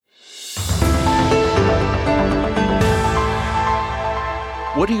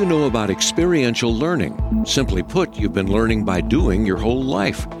What do you know about experiential learning? Simply put, you've been learning by doing your whole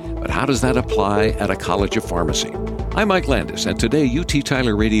life. But how does that apply at a College of Pharmacy? I'm Mike Landis, and today UT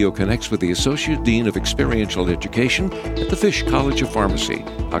Tyler Radio connects with the Associate Dean of Experiential Education at the Fish College of Pharmacy,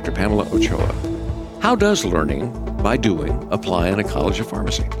 Dr. Pamella Ochoa. How does learning by doing apply in a College of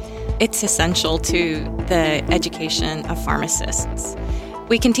Pharmacy? It's essential to the education of pharmacists.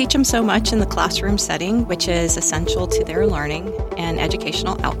 We can teach them so much in the classroom setting, which is essential to their learning and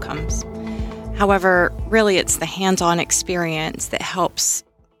educational outcomes. However, really it's the hands-on experience that helps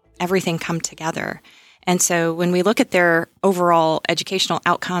everything come together. And so when we look at their overall educational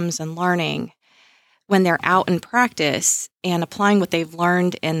outcomes and learning, when they're out in practice and applying what they've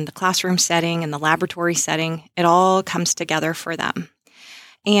learned in the classroom setting and the laboratory setting, it all comes together for them.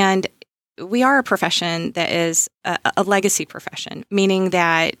 And we are a profession that is a legacy profession, meaning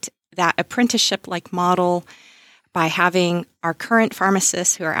that apprenticeship-like model, by having our current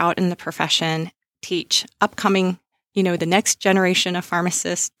pharmacists who are out in the profession teach upcoming, the next generation of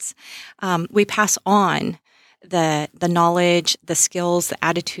pharmacists, we pass on the knowledge, the skills, the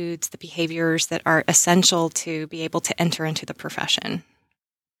attitudes, the behaviors that are essential to be able to enter into the profession.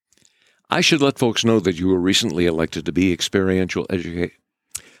 I should let folks know that you were recently elected to be Experiential Education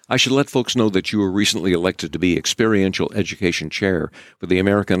Chair for the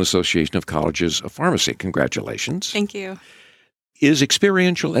American Association of Colleges of Pharmacy. Congratulations. Thank you. Is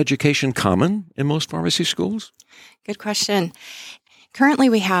experiential education common in most pharmacy schools? Good question. Currently,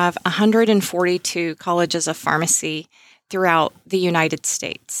 we have 142 colleges of pharmacy throughout the United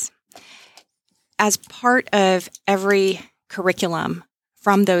States. As part of every curriculum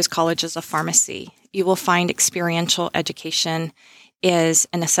from those colleges of pharmacy, you will find experiential education is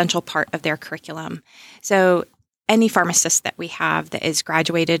an essential part of their curriculum. So any pharmacist that we have that is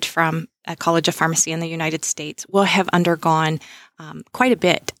graduated from a College of Pharmacy in the United States will have undergone quite a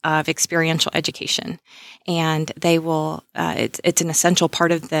bit of experiential education. And they will, it's an essential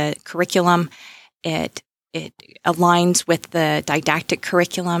part of the curriculum. It aligns with the didactic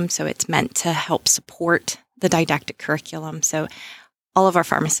curriculum, so it's meant to help support the didactic curriculum. So all of our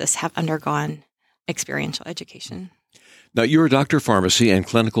pharmacists have undergone experiential education. Now, you're a doctor of pharmacy and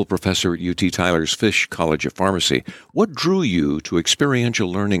clinical professor at UT Tyler's Fish College of Pharmacy. What drew you to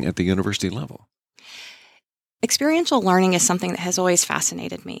experiential learning at the university level? Experiential learning is something that has always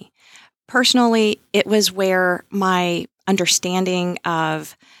fascinated me. Personally, it was where my understanding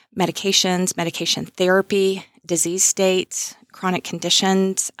of medications, medication therapy, disease states, chronic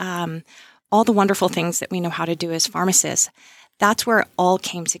conditions, all the wonderful things that we know how to do as pharmacists, that's where it all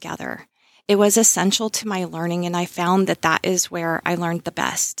came together. It was essential to my learning, and I found that is where I learned the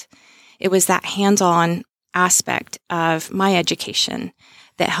best. It was that hands-on aspect of my education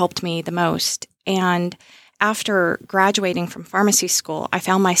that helped me the most. And after graduating from pharmacy school, I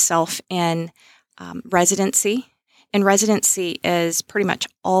found myself in residency. And residency is pretty much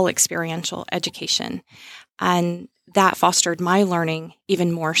all experiential education. And that fostered my learning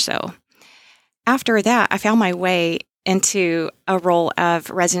even more so. After that, I found my way into a role of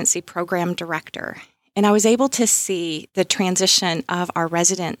residency program director. And I was able to see the transition of our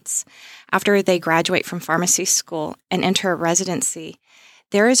residents after they graduate from pharmacy school and enter a residency.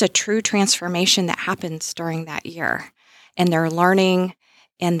 There is a true transformation that happens during that year in their learning,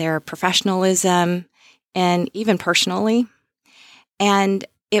 in their professionalism, and even personally. And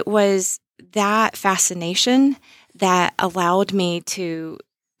it was that fascination that allowed me to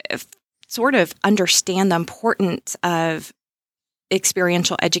sort of understand the importance of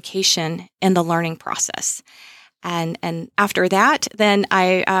experiential education in the learning process. And after that, then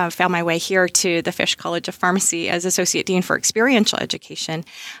I found my way here to the Fish College of Pharmacy as Associate Dean for Experiential Education,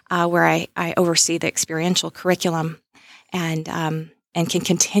 where I oversee the experiential curriculum and can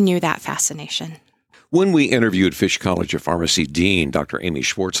continue that fascination. When we interviewed Fish College of Pharmacy Dean, Dr. Amy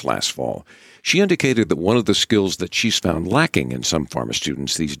Schwartz, last fall, she indicated that one of the skills that she's found lacking in some pharma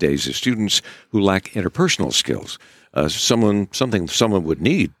students these days is students who lack interpersonal skills, something someone would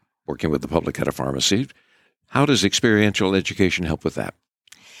need working with the public at a pharmacy. How does experiential education help with that?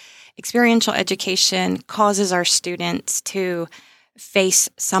 Experiential education causes our students to face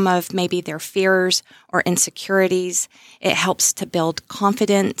some of maybe their fears or insecurities. It helps to build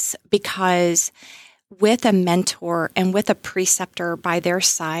confidence because with a mentor and with a preceptor by their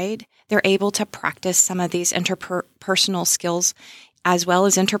side, they're able to practice some of these interpersonal skills as well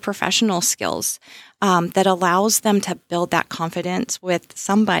as interprofessional skills that allows them to build that confidence with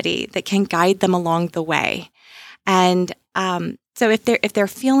somebody that can guide them along the way. And so if they're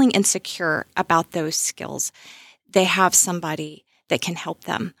feeling insecure about those skills, they have somebody that can help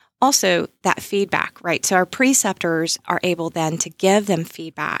them. also that feedback, right? So our preceptors are able then to give them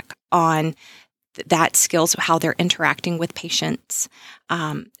feedback on that skills, how they're interacting with patients,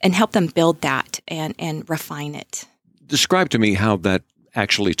 and help them build that and refine it. Describe to me how that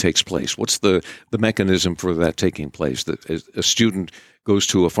actually takes place. What's the mechanism for that taking place? That a student goes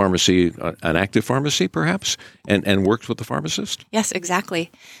to a pharmacy, an active pharmacy perhaps, and works with the pharmacist? Yes,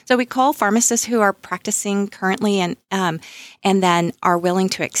 exactly. So we call pharmacists who are practicing currently and then are willing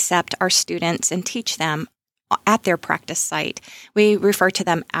to accept our students and teach them at their practice site. We refer to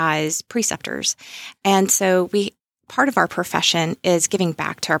them as preceptors. And so part of our profession is giving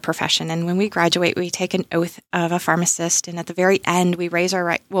back to our profession. And when we graduate, we take an oath of a pharmacist. And at the very end, we raise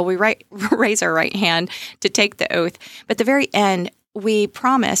our raise our right hand to take the oath. But at the very end, we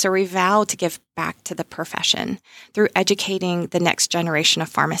promise or we vow to give back to the profession through educating the next generation of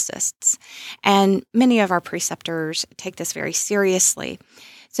pharmacists. And many of our preceptors take this very seriously.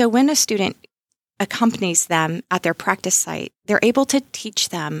 So when a student accompanies them at their practice site, they're able to teach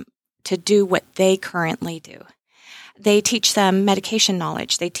them to do what they currently do. They teach them medication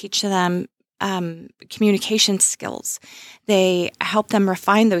knowledge. They teach them communication skills. They help them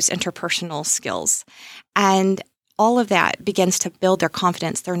refine those interpersonal skills. And all of that begins to build their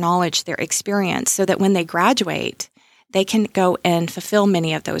confidence, their knowledge, their experience, so that when they graduate, they can go and fulfill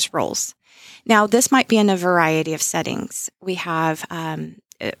many of those roles. Now, this might be in a variety of settings. We have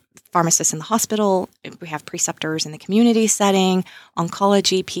pharmacists in the hospital, we have preceptors in the community setting,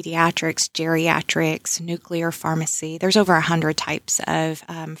 oncology, pediatrics, geriatrics, nuclear pharmacy. There's over 100 types of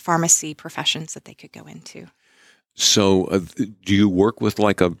pharmacy professions that they could go into. So do you work with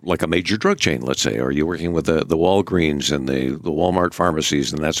like a major drug chain, let's say? Are you working with the Walgreens and the Walmart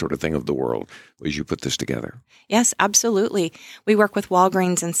pharmacies and that sort of thing of the world as you put this together? Yes, absolutely. We work with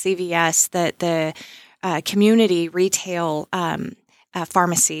Walgreens and CVS, the community retail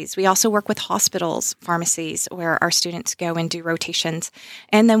pharmacies. We also work with hospitals, pharmacies, where our students go and do rotations.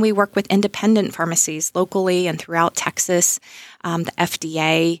 And then we work with independent pharmacies locally and throughout Texas, the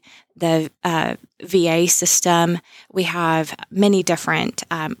FDA, the VA system. We have many different,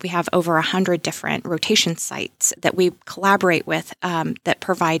 we have over 100 different rotation sites that we collaborate with that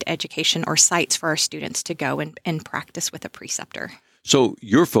provide education or sites for our students to go and practice with a preceptor. So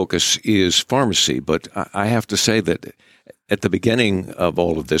your focus is pharmacy, but I have to say that at the beginning of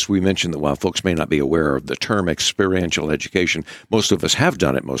all of this, we mentioned that while folks may not be aware of the term experiential education, most of us have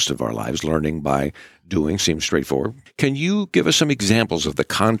done it most of our lives. Learning by doing seems straightforward. Can you give us some examples of the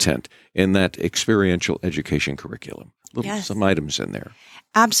content in that experiential education curriculum? Yes. Some items in there.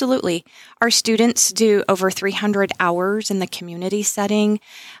 Absolutely. Our students do over 300 hours in the community setting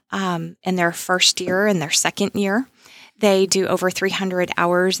in their first year and their second year. They do over 300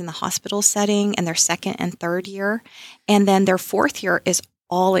 hours in the hospital setting in their second and third year. And then their fourth year is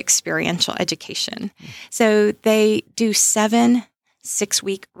all experiential education. So they do 7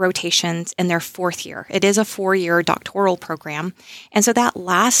 6-week rotations in their fourth year. It is a 4-year doctoral program. And so that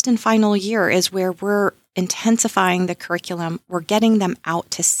last and final year is where we're intensifying the curriculum. We're getting them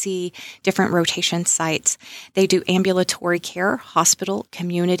out to see different rotation sites. They do ambulatory care, hospital,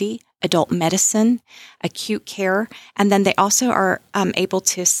 community, adult medicine, acute care, and then they also are able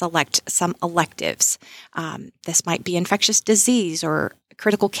to select some electives. This might be infectious disease or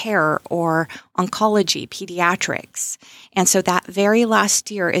critical care or oncology, pediatrics. And so that very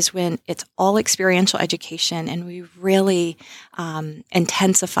last year is when it's all experiential education, and we really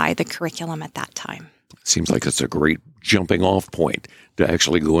intensify the curriculum at that time. Seems like it's a great jumping off point to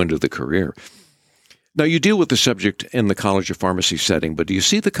actually go into the career. Now, you deal with the subject in the College of Pharmacy setting, but do you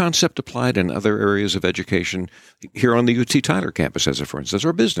see the concept applied in other areas of education here on the UT Tyler campus, as a for instance,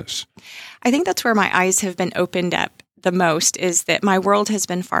 or business? I think that's where my eyes have been opened up the most, is that my world has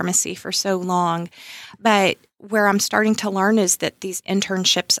been pharmacy for so long. But where I'm starting to learn is that these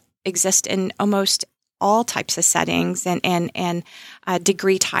internships exist in almost all types of settings and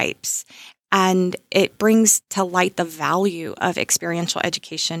degree types. And it brings to light the value of experiential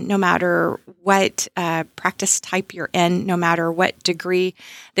education, no matter what practice type you're in, no matter what degree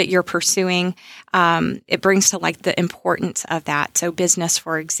that you're pursuing. It brings to light the importance of that. So business,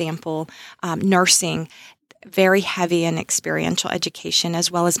 for example, nursing, very heavy in experiential education,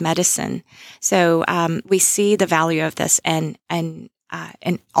 as well as medicine. So we see the value of this in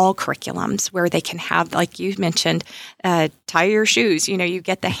all curriculums, where they can have, like you mentioned, tie your shoes. You know, you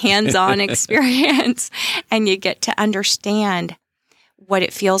get the hands-on experience and you get to understand what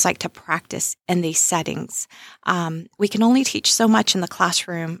it feels like to practice in these settings. We can only teach so much in the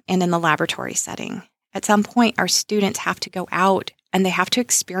classroom and in the laboratory setting. At some point, our students have to go out and they have to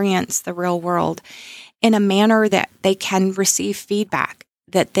experience the real world in a manner that they can receive feedback,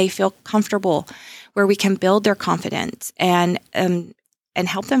 that they feel comfortable, where we can build their confidence and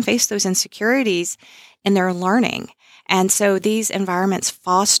help them face those insecurities in their learning. And so these environments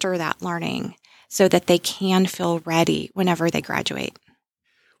foster that learning so that they can feel ready whenever they graduate.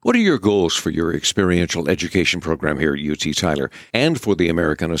 What are your goals for your experiential education program here at UT Tyler and for the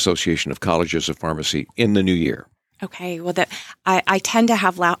American Association of Colleges of Pharmacy in the new year? Okay, well, I tend to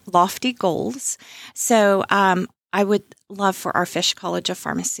have lofty goals. So I would love for our Fish College of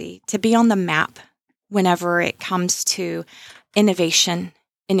Pharmacy to be on the map whenever it comes to innovation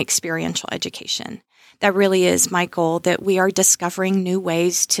in experiential education. That really is my goal, that we are discovering new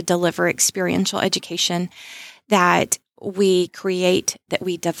ways to deliver experiential education, that we create, that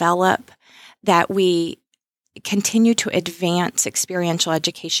we develop, that we continue to advance experiential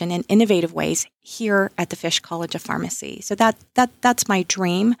education in innovative ways here at the Fish College of Pharmacy. So that's my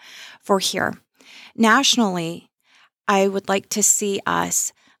dream for here. Nationally, I would like to see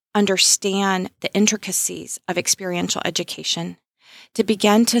us understand the intricacies of experiential education, to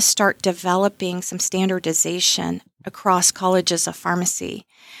begin to start developing some standardization across colleges of pharmacy.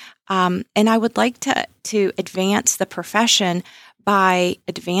 And I would like to advance the profession by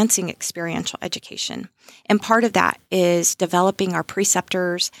advancing experiential education. And part of that is developing our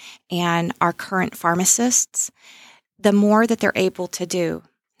preceptors and our current pharmacists. The more that they're able to do,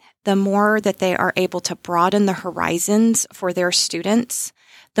 the more that they are able to broaden the horizons for their students,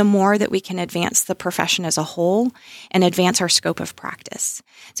 the more that we can advance the profession as a whole and advance our scope of practice.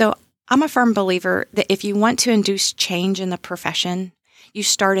 So I'm a firm believer that if you want to induce change in the profession, you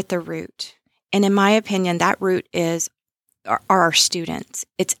start at the root. And in my opinion, that root are our students.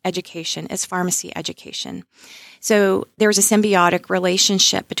 It's education. It's pharmacy education. So there's a symbiotic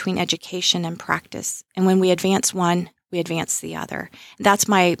relationship between education and practice. And when we advance one, we advance the other. That's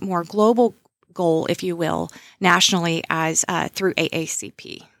my more global goal, if you will, nationally as through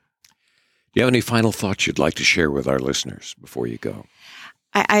AACP. Do you have any final thoughts you'd like to share with our listeners before you go?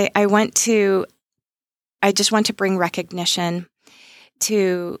 I just want to bring recognition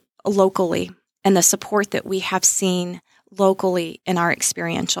to locally and the support that we have seen locally in our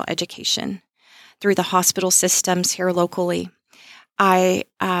experiential education through the hospital systems here locally.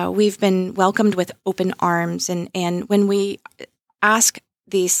 We've been welcomed with open arms, and when we ask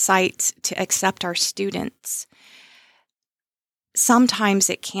these sites to accept our students, sometimes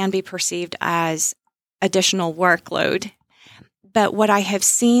it can be perceived as additional workload. But what I have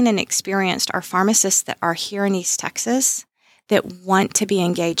seen and experienced are pharmacists that are here in East Texas that want to be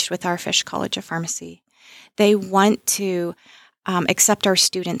engaged with our Fish College of Pharmacy. They want to accept our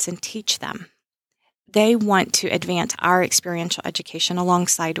students and teach them. They want to advance our experiential education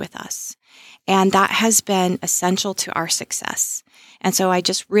alongside with us. And that has been essential to our success. And so I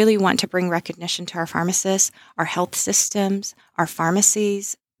just really want to bring recognition to our pharmacists, our health systems, our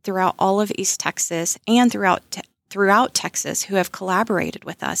pharmacies throughout all of East Texas and throughout Texas who have collaborated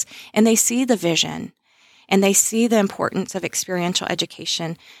with us. And they see the vision and they see the importance of experiential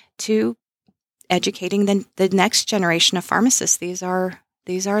education to educating the next generation of pharmacists. These are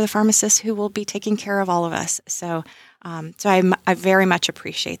the pharmacists who will be taking care of all of us. So I very much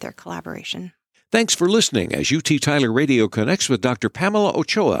appreciate their collaboration. Thanks for listening as UT Tyler Radio connects with Dr. Pamella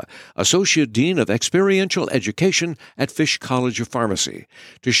Ochoa, Associate Dean of Experiential Education at Fish College of Pharmacy.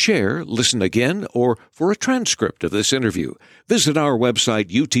 To share, listen again, or for a transcript of this interview, visit our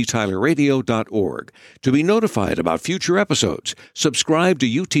website, uttylerradio.org. To be notified about future episodes, subscribe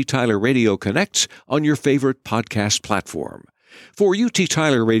to UT Tyler Radio Connects on your favorite podcast platform. For UT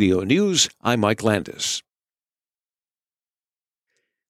Tyler Radio News, I'm Mike Landis.